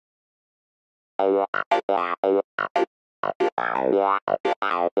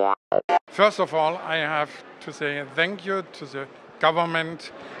First of all, I have to say thank you to the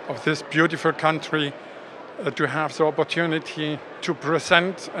government of this beautiful country to have the opportunity to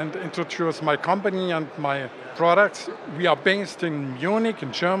present and introduce my company and my products. We are based in Munich,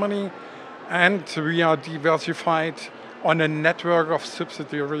 in Germany, and we are diversified on a network of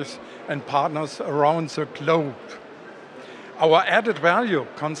subsidiaries and partners around the globe. Our added value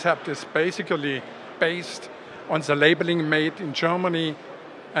concept is basically based on the labeling made in Germany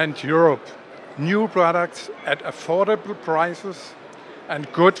and Europe. New products at affordable prices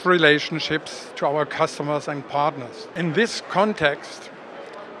and good relationships to our customers and partners. In this context,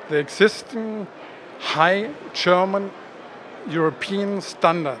 the existing high German European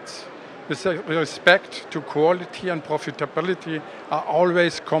standards with respect to quality and profitability are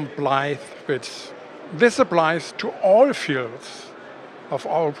always complied with. This applies to all fields of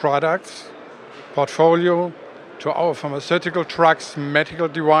our products portfolio, to our pharmaceutical drugs, medical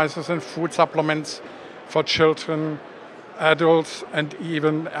devices and food supplements for children, adults and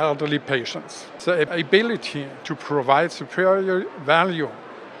even elderly patients. The ability to provide superior value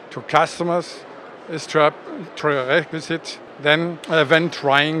to customers is a prerequisite then when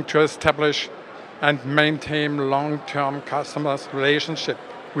trying to establish and maintain long-term customers' relationship.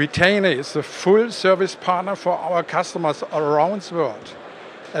 Vitane is a full service partner for our customers around the world.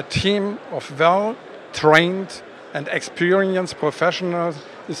 A team of well-trained and experienced professionals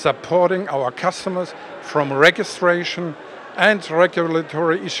is supporting our customers from registration and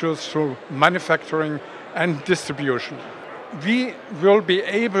regulatory issues through manufacturing and distribution. We will be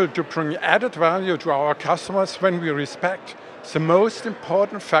able to bring added value to our customers when we respect the most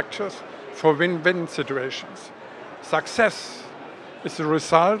important factors for win-win situations. Success is the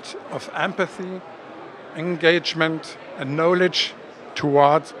result of empathy, engagement, and knowledge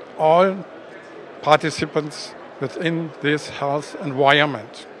towards all participants within this health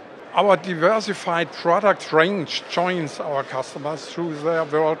environment. Our diversified product range joins our customers through their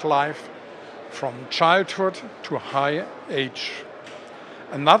world life from childhood to high age.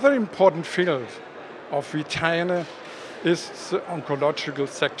 Another important field of Vitane is the oncological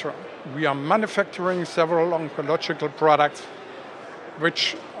sector. We are manufacturing several oncological products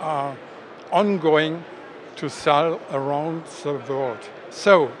which are ongoing to sell around the world.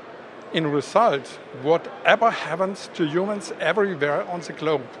 So, in result, whatever happens to humans everywhere on the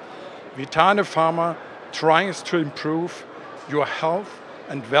globe, Vitane Pharma tries to improve your health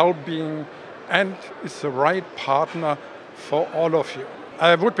and well-being and is the right partner for all of you.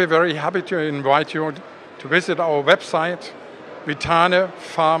 I would be very happy to invite you to visit our website,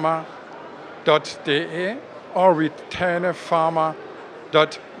 vitanepharma.de or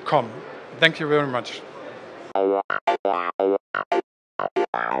vitanepharma.com. Thank you very much.